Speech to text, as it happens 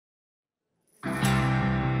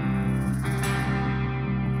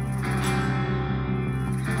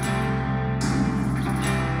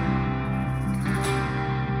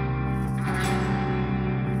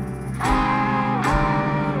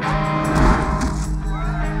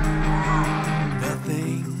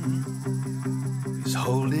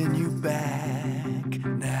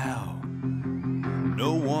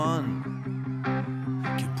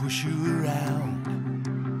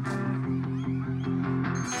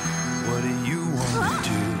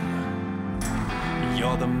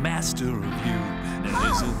you're the master of you. And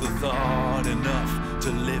isn't the thought enough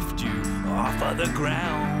to lift you off of the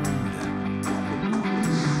ground?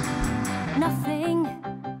 Nothing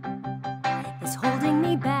is holding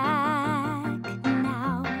me back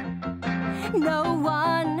now. No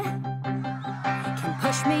one can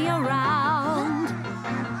push me around.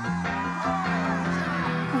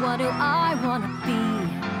 What do I want to be?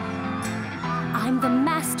 I'm the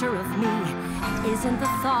master of me. And isn't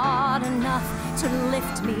the thought enough to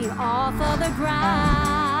lift me off of the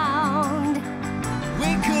ground?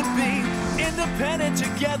 We could be independent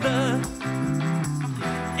together.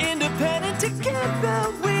 Independent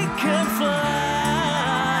together, we can fly.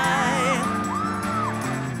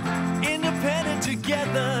 Independent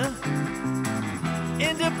together.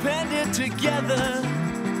 Independent together.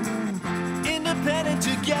 Independent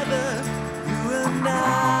together, you and I.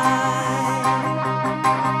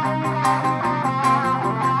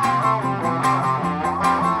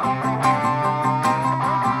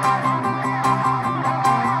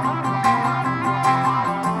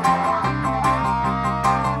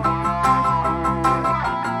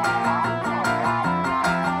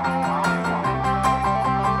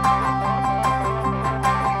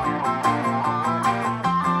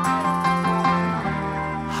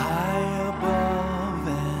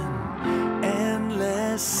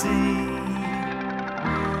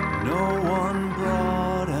 No one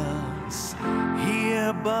brought us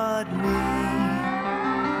here but me.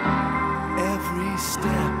 Every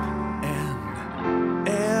step and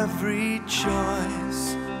every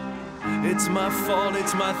choice. It's my fault,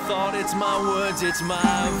 it's my thought, it's my words, it's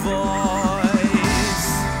my voice.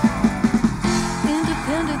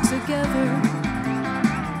 Independent together.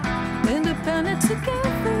 Independent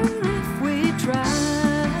together if we try.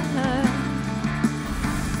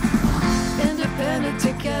 Independent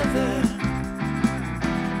together,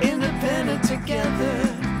 independent together,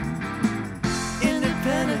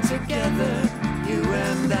 independent together, you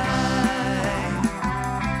and I.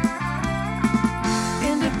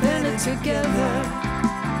 Independent together,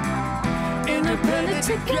 independent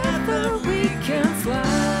together, we can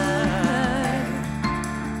fly.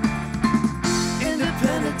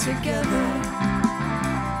 Independent together,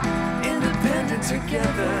 independent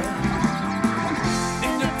together.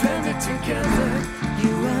 Independent together,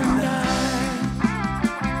 you and I.